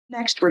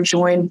Next, we're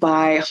joined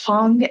by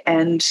Hong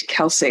and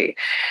Kelsey.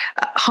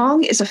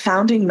 Hong is a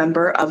founding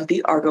member of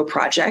the Argo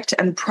project,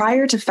 and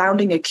prior to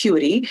founding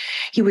Acuity,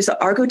 he was the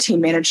Argo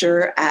team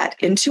manager at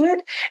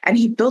Intuit, and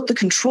he built the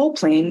control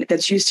plane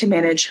that's used to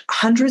manage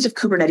hundreds of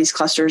Kubernetes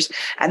clusters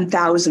and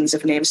thousands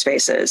of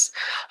namespaces.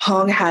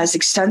 Hong has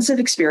extensive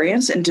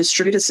experience in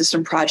distributed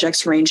system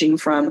projects ranging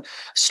from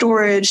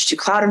storage to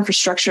cloud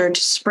infrastructure to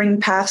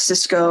SpringPath,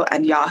 Cisco,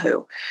 and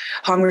Yahoo.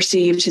 Hong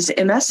received his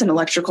MS in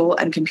electrical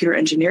and computer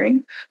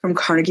engineering from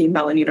Carnegie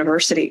Mellon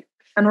University.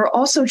 And we're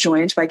also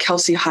joined by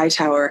Kelsey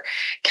Hightower.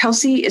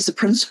 Kelsey is a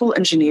principal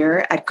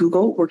engineer at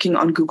Google working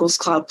on Google's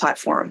cloud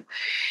platform.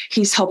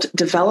 He's helped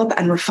develop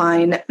and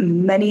refine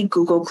many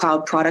Google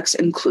Cloud products,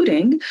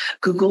 including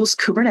Google's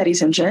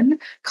Kubernetes engine,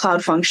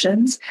 Cloud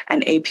Functions,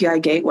 and API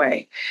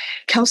Gateway.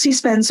 Kelsey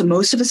spends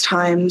most of his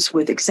times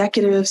with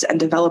executives and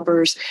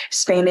developers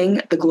spanning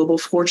the global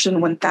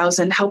Fortune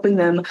 1000, helping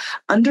them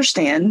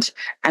understand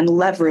and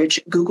leverage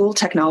Google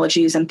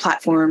technologies and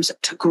platforms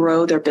to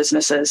grow their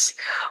businesses.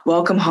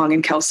 Welcome, Hong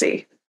and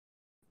Kelsey.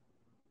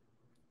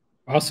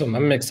 Awesome.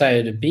 I'm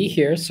excited to be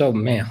here. So,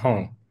 man,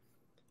 Hong,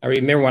 I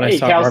remember when I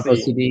saw Kelsey. Argo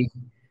CD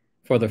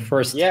for the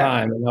first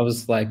time, and I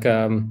was like,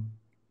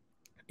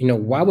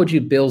 why would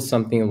you build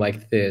something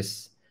like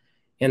this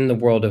in the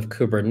world of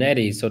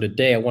Kubernetes? So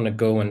today I want to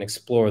go and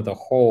explore the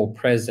whole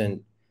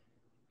present,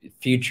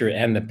 future,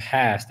 and the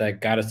past that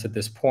got us to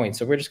this point.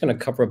 So we're just going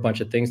to cover a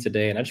bunch of things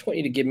today. And I just want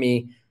you to give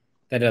me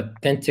that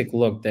authentic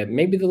look, that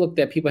maybe the look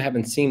that people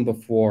haven't seen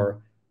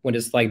before when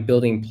it's like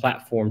building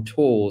platform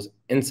tools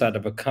inside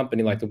of a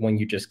company like the one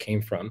you just came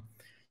from.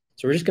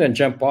 So we're just going to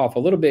jump off a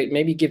little bit,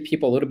 maybe give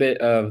people a little bit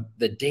of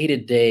the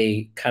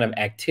day-to-day kind of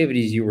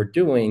activities you were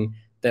doing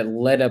that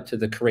led up to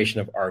the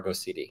creation of Argo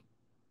CD.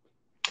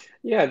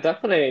 Yeah,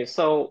 definitely.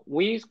 So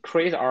we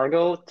create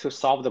Argo to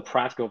solve the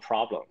practical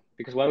problem,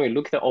 because when we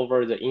looked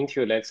over the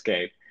Intuit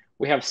landscape,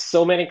 we have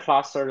so many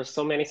clusters,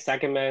 so many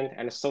segments,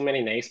 and so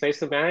many namespaces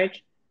to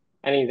manage.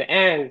 And in the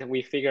end,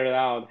 we figured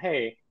out,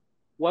 hey,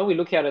 when we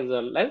look at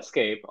the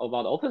landscape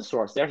about open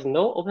source, there's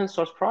no open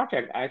source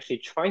project actually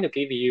trying to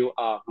give you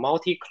a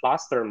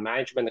multi-cluster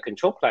management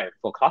control plane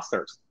for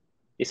clusters,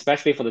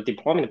 especially for the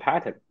deployment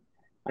pattern.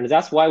 And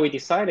that's why we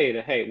decided,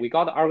 hey, we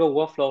got Argo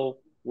Workflow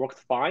worked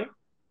fine.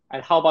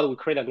 And how about we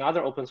create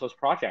another open source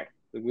project,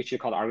 which we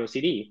call Argo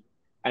CD.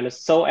 And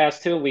so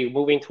as to we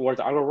moving towards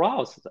Argo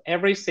Rollouts,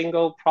 every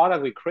single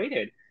product we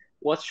created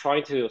was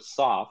trying to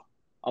solve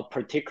a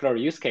particular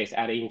use case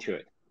at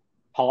Intuit.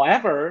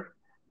 However,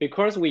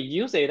 because we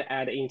use it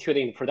at Intuit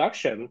in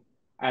production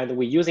and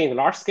we use it in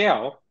large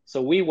scale,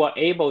 so we were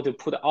able to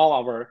put all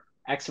our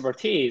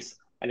expertise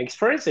and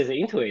experiences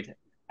into it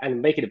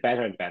and make it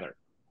better and better.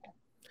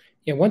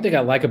 Yeah, one thing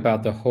I like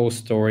about the whole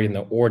story and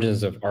the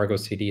origins of Argo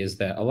CD is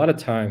that a lot of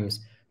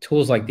times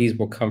tools like these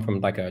will come from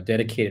like a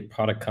dedicated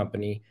product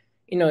company.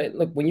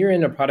 Look, when you're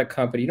in a product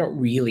company, you don't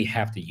really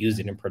have to use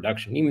it in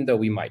production, even though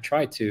we might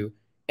try to,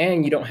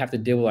 and you don't have to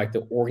deal with like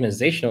the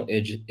organizational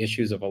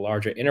issues of a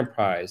larger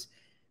enterprise.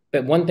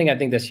 But one thing I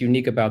think that's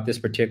unique about this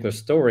particular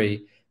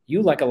story,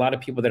 you, like a lot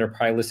of people that are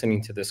probably listening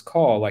to this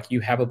call, like you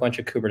have a bunch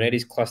of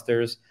Kubernetes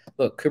clusters.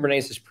 Look,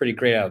 Kubernetes is pretty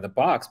great out of the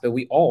box, but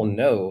we all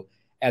know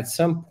at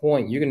some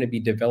point you're going to be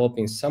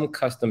developing some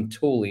custom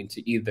tooling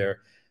to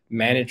either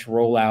manage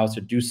rollouts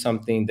or do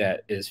something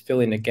that is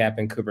filling a gap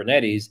in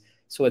Kubernetes.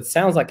 So it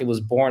sounds like it was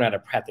born out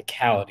of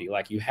practicality,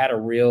 like you had a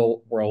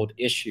real world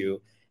issue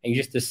and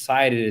you just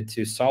decided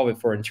to solve it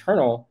for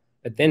internal,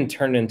 but then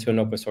turned it into an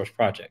open source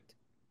project.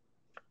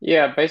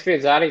 Yeah, basically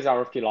that is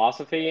our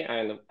philosophy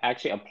and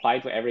actually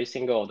applied to every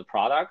single of the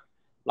product.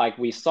 Like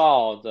we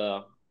saw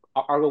the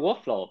Argo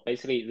Workflow,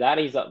 basically that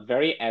is a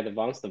very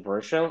advanced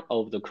version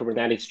of the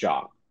Kubernetes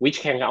job, which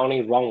can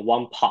only run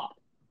one pod.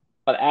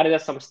 But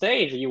at some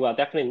stage, you will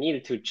definitely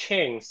need to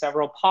chain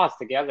several pods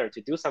together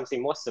to do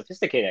something more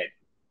sophisticated.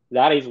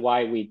 That is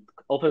why we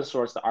open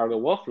sourced the Argo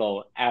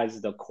Workflow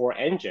as the core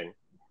engine.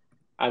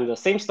 And the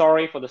same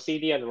story for the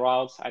CD and the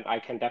routes, and I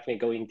can definitely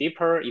go in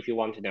deeper if you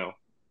want to know.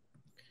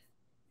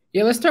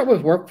 Yeah, let's start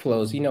with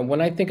workflows.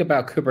 When I think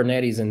about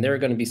Kubernetes, and there are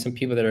going to be some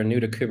people that are new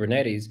to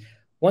Kubernetes,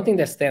 one thing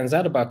that stands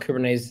out about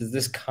Kubernetes is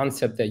this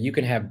concept that you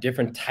can have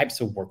different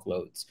types of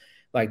workloads.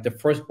 Like the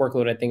first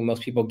workload I think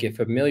most people get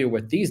familiar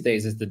with these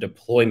days is the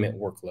deployment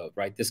workload,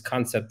 right? This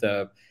concept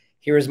of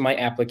here's my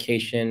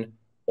application,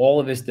 all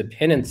of its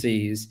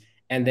dependencies,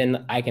 and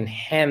then I can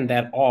hand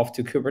that off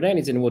to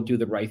Kubernetes and it will do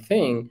the right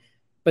thing.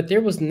 But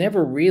there was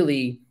never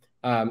really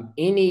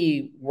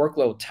any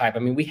workload type. I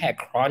mean, we had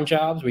cron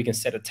jobs where you can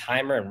set a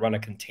timer and run a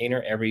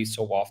container every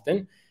so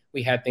often.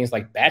 We had things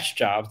like batch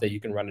jobs that you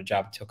can run a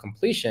job until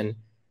completion,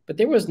 but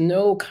there was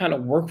no kind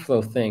of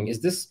workflow thing.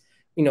 Is this,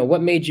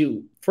 what made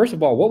you, first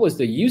of all, what was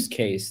the use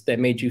case that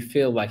made you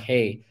feel like,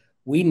 hey,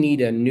 we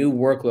need a new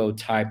workload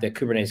type that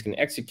Kubernetes can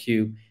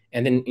execute?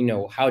 And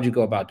then, how'd you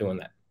go about doing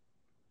that?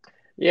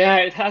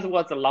 Yeah, that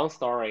was a long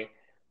story.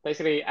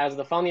 Basically, as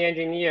the founding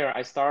engineer,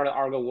 I started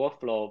Argo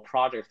Workflow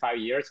project 5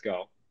 years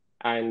ago,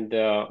 and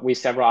with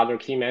several other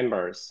key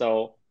members.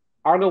 So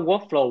Argo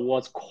Workflow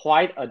was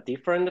quite a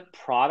different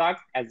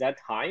product at that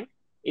time.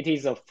 It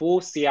is a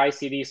full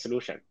CI/CD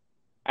solution.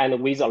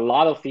 And with a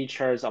lot of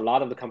features, a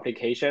lot of the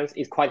complications,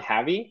 it's quite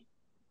heavy.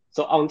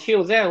 So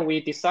until then,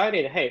 we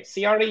decided, hey,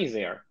 CRD is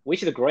there,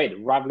 which is great,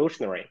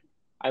 revolutionary.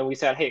 And we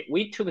said, hey,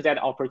 we took that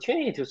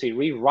opportunity to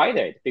rewrite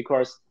it,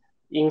 because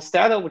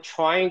instead of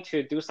trying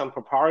to do some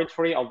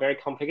proprietary or very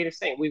complicated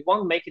thing, we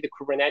want to make it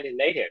Kubernetes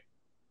native,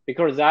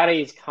 because that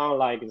is kind of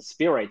like the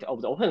spirit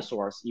of the open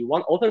source. You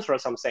want open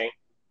source something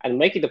and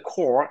make it the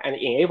core and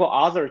enable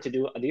others to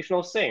do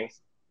additional things.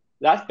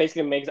 That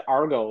basically makes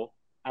Argo,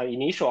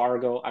 initial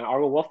Argo and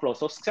Argo Workflow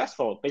so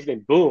successful. Basically,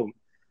 boom.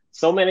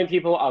 So many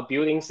people are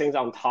building things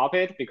on top of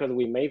it because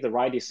we made the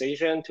right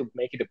decision to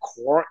make it the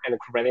core and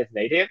Kubernetes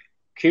native.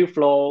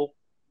 Kubeflow,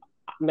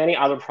 many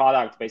other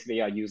products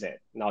basically use it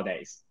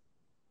nowadays.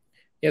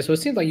 Yeah, so it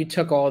seems like you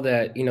took all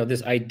that,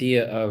 this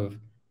idea of,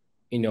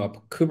 a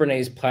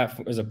Kubernetes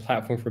platform is a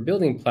platform for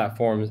building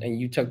platforms, and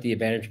you took the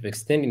advantage of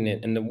extending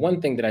it. And the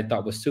one thing that I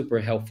thought was super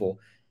helpful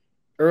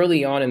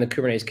early on in the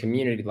Kubernetes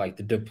community, like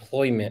the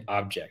deployment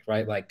object,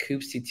 right? Like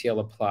kubectl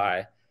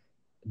apply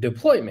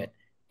deployment.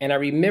 And I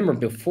remember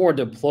before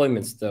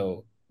deployments,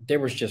 though, there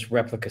was just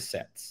replica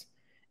sets.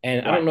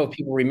 And right. I don't know if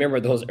people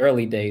remember those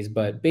early days,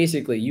 but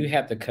basically you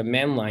had the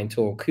command line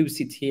tool,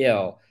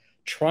 kubectl,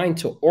 trying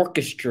to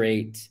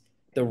orchestrate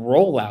the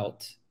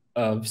rollout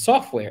of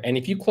software. And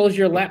if you close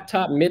your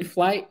laptop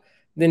mid-flight,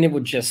 then it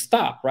would just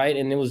stop, right?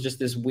 And it was just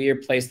this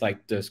weird place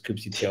like, does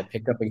kubectl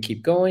pick up and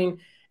keep going?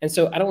 And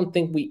so I don't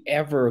think we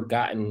ever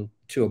gotten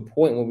to a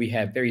point where we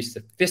had very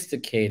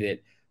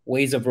sophisticated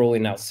ways of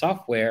rolling out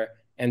software,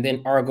 and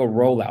then Argo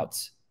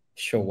rollouts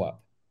show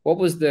up. What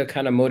was the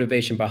kind of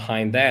motivation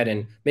behind that?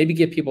 And maybe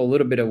give people a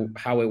little bit of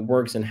how it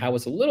works and how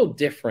it's a little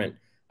different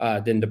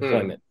than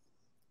deployment.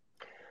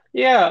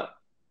 Yeah,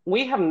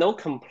 we have no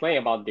complaint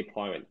about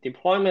deployment.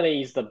 Deployment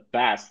is the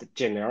best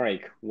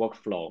generic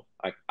workflow.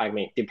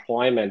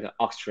 Deployment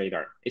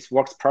orchestrator. It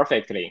works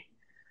perfectly.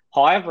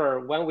 However,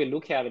 when we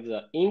look at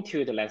the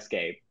Intuit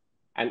landscape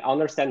and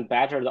understand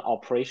better the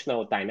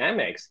operational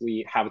dynamics,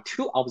 we have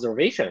two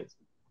observations.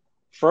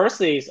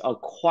 First is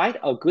quite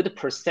a good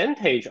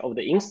percentage of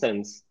the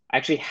instance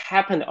actually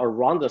happened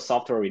around the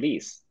software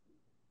release.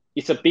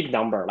 It's a big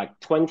number, like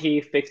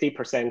 20,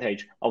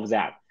 50% of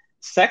that.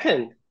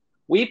 Second,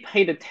 we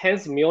paid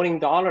tens of millions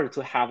of dollars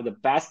to have the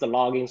best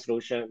logging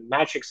solution,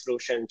 metric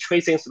solution,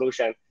 tracing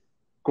solution,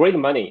 great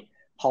money.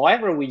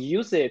 However, we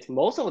use it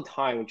most of the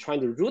time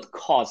trying to root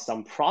cause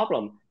some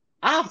problem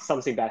after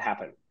something bad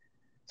happened.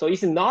 So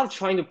it's not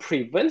trying to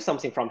prevent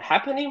something from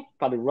happening,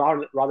 but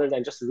rather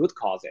than just root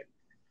cause it.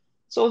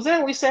 So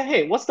then we say,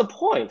 hey, what's the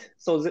point?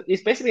 So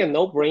it's basically a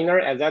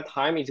no-brainer at that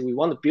time is we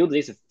want to build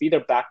this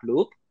feedback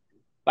loop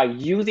by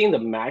using the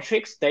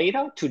metrics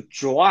data to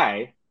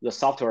drive the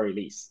software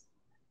release.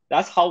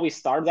 That's how we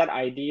start that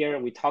idea.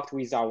 We talked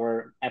with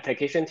our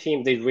application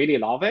team. They really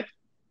love it.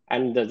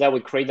 And then we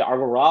create the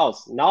Argo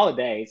Rollouts.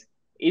 Nowadays,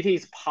 it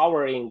is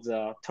powering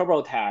the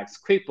TurboTax,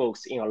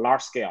 QuickBooks in a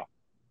large scale.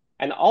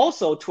 And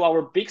also, to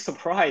our big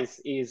surprise,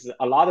 is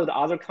a lot of the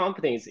other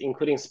companies,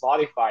 including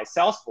Spotify,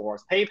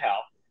 Salesforce,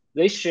 PayPal,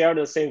 they share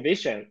the same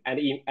vision,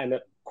 and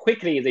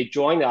quickly they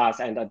joined us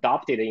and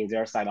adopted it in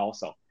their side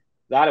also.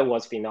 That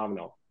was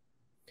phenomenal.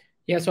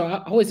 Yeah, so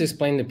I always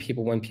explain to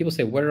people when people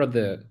say, what are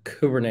the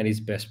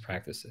Kubernetes best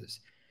practices?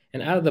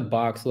 And out of the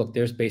box, look,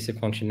 there's basic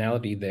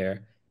functionality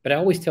there. But I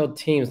always tell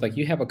teams, like,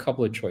 you have a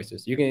couple of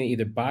choices. You can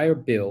either buy or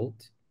build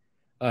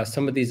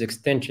some of these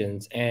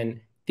extensions.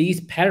 And these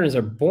patterns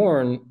are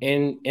born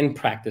in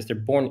practice. They're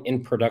born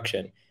in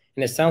production.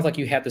 And it sounds like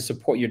you have to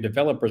support your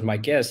developers. My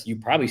guess, you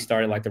probably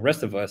started like the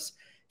rest of us,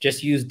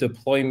 just use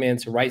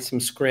deployments, write some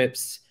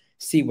scripts,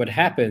 see what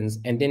happens.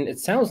 And then it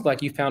sounds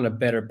like you found a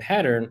better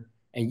pattern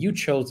and you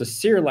chose to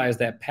serialize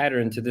that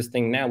pattern to this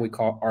thing now we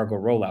call Argo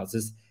Rollouts.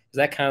 Is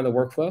that kind of the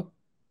workflow?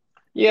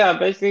 Yeah,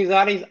 basically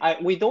that is,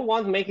 we don't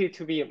want to make it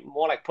to be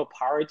more like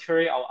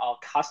proprietary or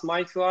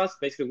customized to us.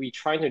 Basically, we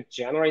try to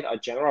generate a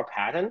general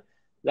pattern.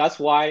 That's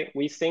why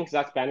we think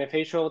that's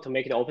beneficial to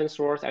make it open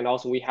source. And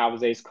also we have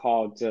this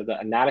called the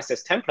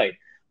analysis template,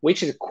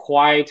 which is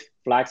quite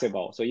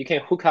flexible. So you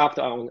can hook up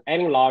on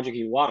any logic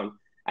you want,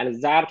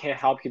 and that can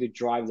help you to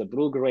drive the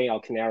blue, green,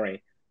 or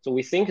canary. So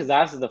we think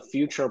that's the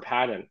future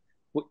pattern.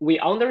 We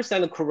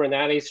understand the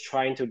Kubernetes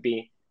trying to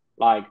be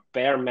like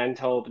bare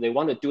metal, but they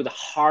want to do the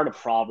hard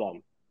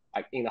problem,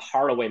 like in the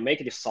hard way, make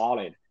it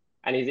solid.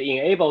 And it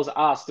enables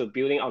us to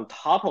building on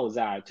top of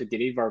that to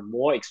deliver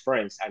more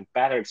experience and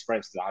better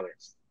experience to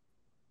others.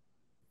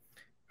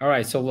 All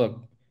right, so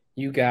look,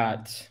 you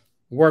got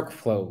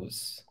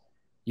workflows,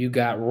 you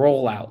got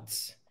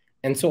rollouts.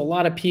 And so a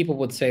lot of people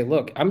would say,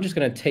 look, I'm just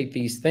going to take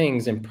these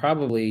things and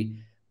probably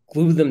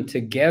glue them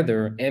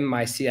together in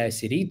my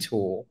CI/CD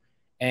tool.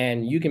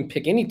 And you can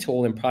pick any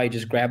tool and probably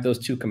just grab those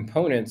two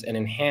components and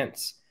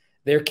enhance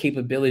their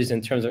capabilities in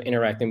terms of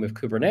interacting with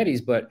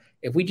Kubernetes. But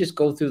if we just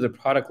go through the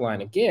product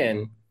line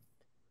again,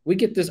 we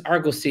get this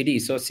Argo CD.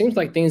 So it seems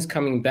like things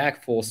coming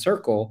back full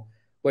circle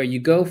where you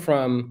go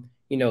from,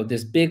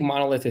 this big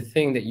monolithic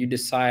thing that you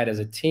decide as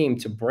a team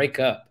to break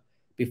up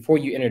before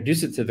you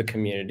introduce it to the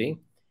community.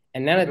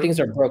 And now that things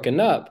are broken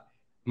up,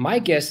 my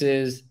guess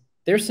is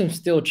there's some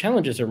still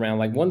challenges around.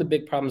 Like one of the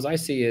big problems I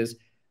see is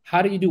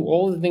how do you do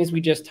all the things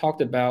we just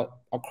talked about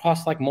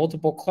across like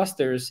multiple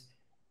clusters?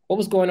 What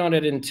was going on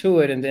at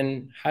Intuit? And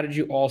then how did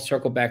you all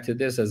circle back to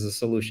this as a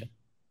solution?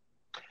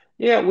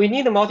 Yeah, we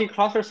need a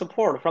multi-cluster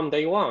support from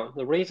day one.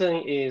 The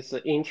reason is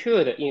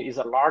Intuit is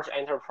a large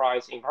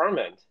enterprise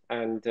environment.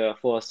 And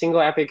for a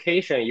single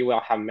application, you will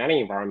have many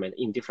environments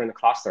in different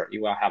clusters.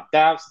 You will have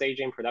dev,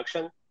 staging,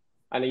 production.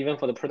 And even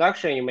for the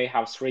production, you may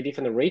have 3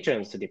 different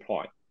regions to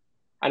deploy.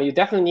 And you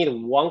definitely need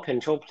one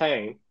control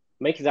plane,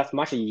 make that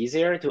much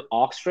easier to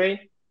orchestrate.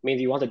 Means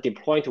you want to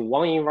deploy to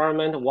one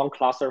environment, one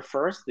cluster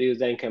first, you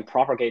then can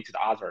propagate to the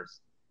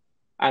others.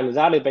 And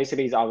that is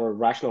basically our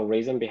rational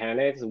reason behind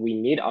it. We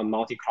need a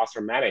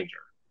multi-cluster manager.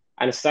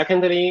 And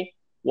secondly,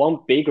 one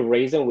big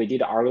reason we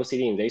did Argo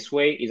CD in this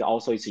way is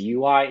also its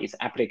UI, its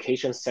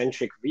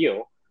application-centric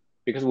view,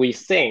 because we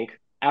think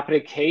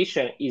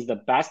application is the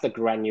best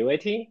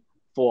granularity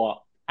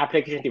for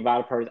application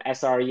developers,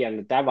 SRE,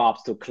 and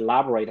DevOps to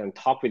collaborate and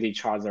talk with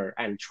each other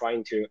and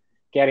trying to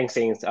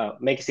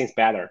make things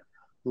better,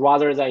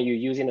 rather than you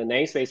using the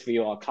namespace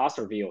view or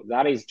cluster view.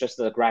 That is just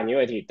the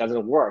granularity. It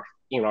doesn't work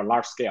in a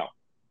large scale.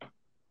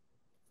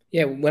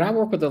 Yeah, when I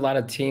work with a lot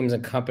of teams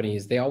and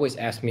companies, they always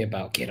ask me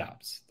about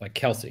GitOps. Like,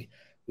 Kelsey,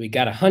 we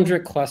got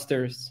 100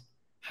 clusters.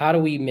 How do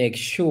we make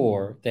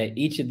sure that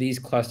each of these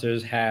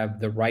clusters have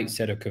the right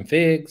set of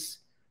configs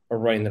or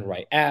running the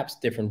right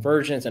apps, different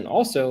versions? And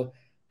also,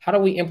 how do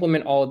we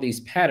implement all of these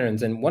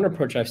patterns? And one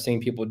approach I've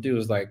seen people do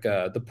is like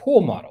the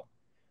pool model,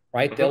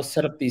 right? They'll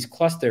set up these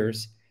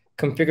clusters,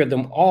 configure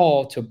them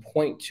all to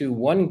point to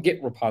one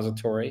Git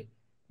repository,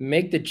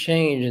 make the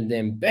change, and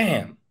then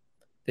bam,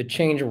 the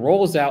change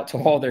rolls out to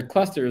all their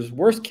clusters.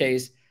 Worst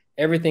case,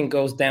 everything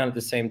goes down at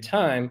the same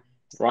time.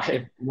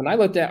 Right. When I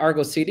looked at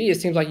Argo CD, it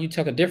seems like you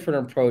took a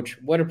different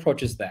approach. What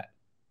approach is that?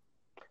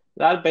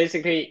 That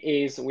basically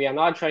is, we are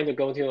not trying to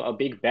go to a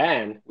big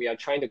bang. We are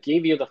trying to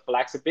give you the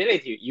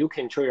flexibility you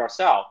control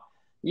yourself.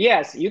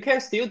 Yes, you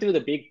can still do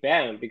the big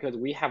bang because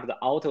we have the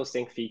auto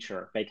sync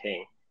feature baked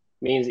in.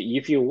 Means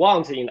if you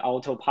want in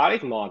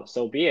autopilot mode,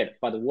 so be it.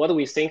 But what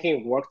we're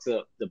thinking works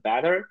the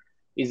better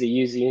is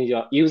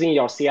using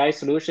your CI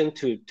solution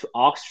to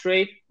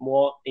orchestrate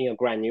more in a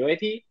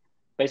granularity,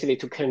 basically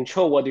to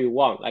control what you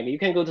want. Like you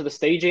can go to the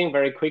staging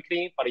very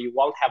quickly, but you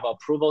won't have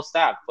approval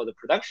step for the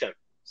production.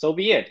 So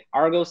be it.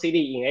 Argo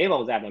CD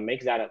enables that and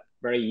makes that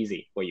very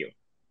easy for you.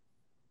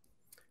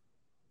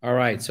 All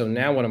right, so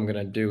now what I'm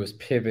gonna do is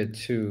pivot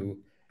to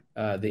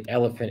the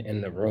elephant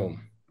in the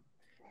room.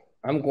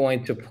 I'm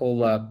going to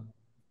pull up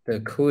the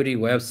Acuity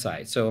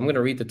website. So I'm going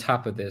to read the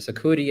top of this.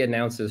 Acuity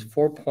announces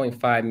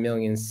 4.5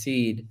 million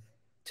seed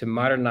to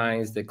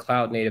modernize the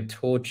cloud-native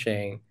tool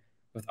chain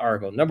with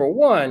Argo. Number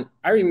one,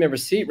 I remember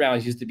seed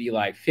rounds used to be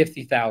like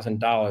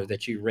 $50,000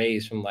 that you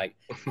raised from like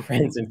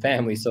friends and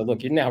family. So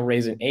look, you're now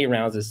raising A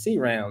rounds as C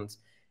rounds.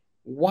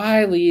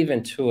 Why leave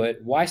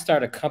Intuit? Why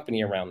start a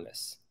company around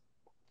this?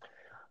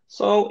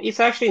 So it's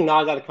actually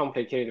not that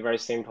complicated, very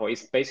simple.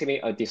 It's basically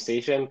a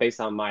decision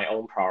based on my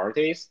own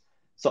priorities.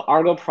 So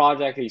Argo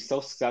project is so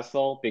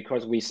successful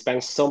because we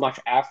spend so much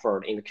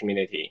effort in the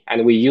community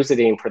and we use it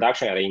in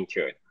production at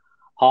Intuit.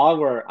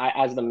 However,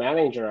 as the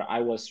manager, I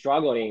was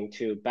struggling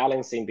to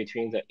balancing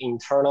between the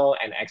internal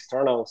and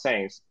external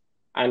things.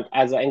 And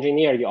as an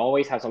engineer, you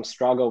always have some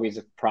struggle with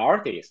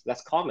priorities.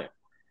 That's common.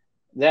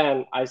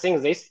 Then I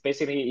think this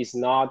basically is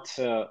not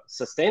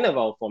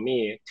sustainable for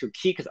me to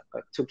keep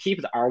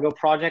the Argo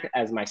project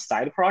as my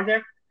side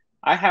project.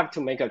 I have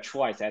to make a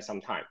choice at some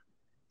time.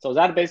 So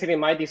that's basically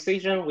my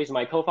decision with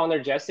my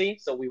co-founder, Jesse.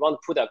 So we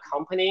want to put a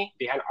company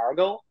behind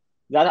Argo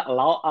that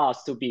allow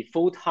us to be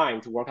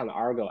full-time to work on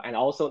Argo and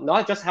also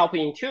not just help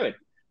Intuit.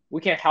 We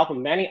can help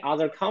many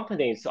other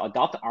companies to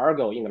adopt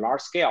Argo in a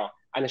large scale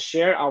and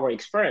share our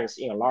experience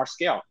in a large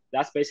scale.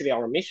 That's basically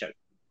our mission.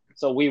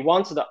 So we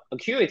want the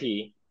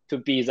Acuity to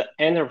be the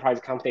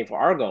enterprise company for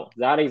Argo.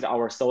 That is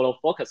our solo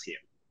focus here.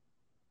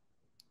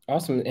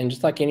 Awesome. And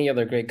just like any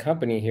other great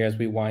company here, as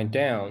we wind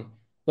down,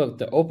 look,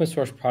 the open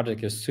source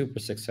project is super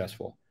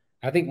successful.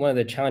 I think one of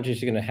the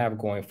challenges you're going to have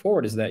going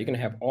forward is that you're going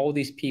to have all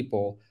these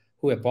people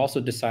who have also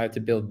decided to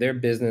build their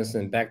business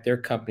and back their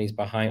companies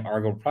behind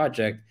Argo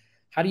project.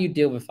 How do you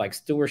deal with like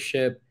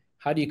stewardship?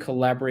 How do you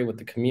collaborate with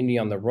the community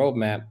on the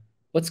roadmap?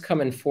 What's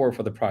coming forward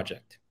for the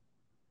project?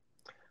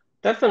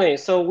 Definitely.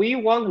 So we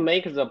want to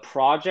make the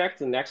project,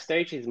 the next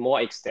stage is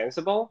more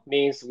extensible,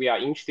 means we are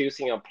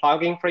introducing a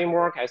plugin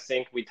framework. I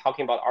think we're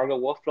talking about Argo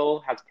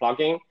Workflow has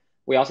plugin.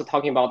 We're also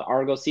talking about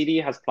Argo CD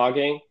has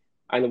plugin.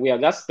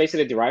 And that's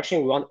basically the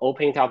direction we want to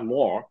open it up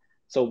more.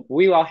 So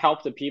we will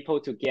help the people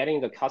to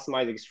getting the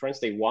customized experience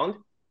they want,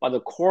 but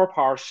the core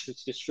part should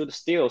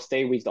still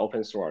stay with the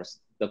open source,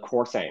 the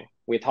core thing.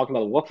 We're talking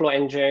about the workflow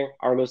engine,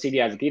 Argo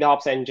CD as a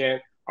GitOps engine,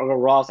 Argo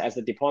Rollouts as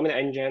the deployment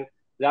engine.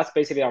 That's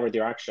basically our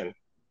direction.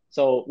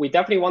 So we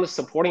definitely want to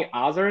supporting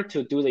others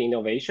to do the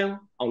innovation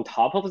on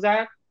top of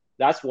that.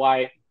 That's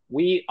why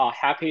we are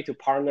happy to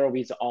partner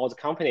with all the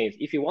companies.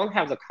 If you want to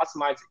have the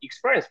customized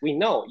experience, we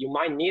know you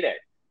might need it.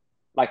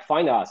 Like,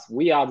 find us.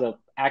 We are the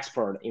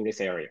expert in this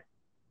area.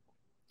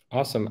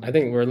 Awesome. I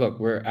think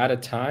we're out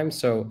of time.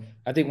 So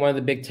I think one of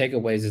the big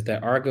takeaways is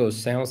that Argo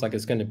sounds like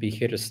it's going to be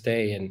here to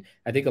stay. And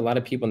I think a lot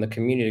of people in the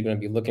community are going to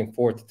be looking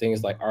forward to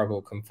things like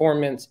Argo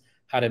conformance,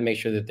 how to make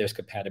sure that there's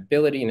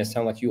compatibility. And it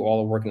sounds like you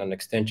all are working on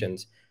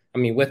extensions. I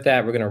mean, with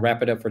that, we're going to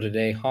wrap it up for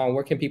today. Han,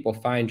 where can people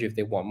find you if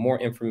they want more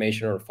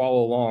information or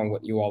follow along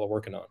what you all are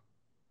working on?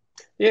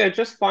 Yeah,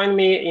 just find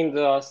me in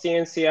the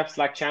CNCF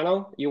Slack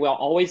channel. You will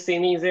always see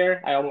me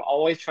there. I am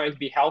always trying to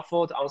be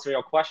helpful to answer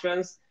your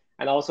questions.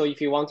 And also, if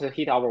you want to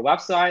hit our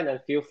website, then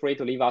feel free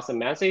to leave us a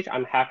message.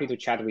 I'm happy to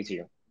chat with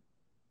you.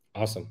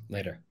 Awesome.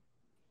 Later.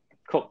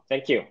 Cool.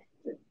 Thank you.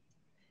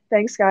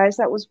 Thanks, guys.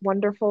 That was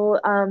wonderful.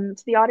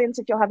 To the audience,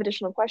 if you'll have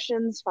additional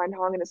questions, find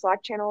Hong in the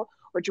Slack channel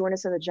or join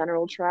us in the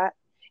general chat.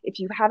 If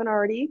you haven't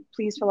already,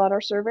 please fill out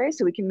our survey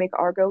so we can make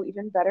Argo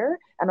even better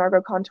and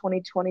ArgoCon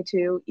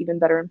 2022 even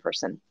better in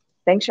person.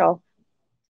 Thanks, y'all.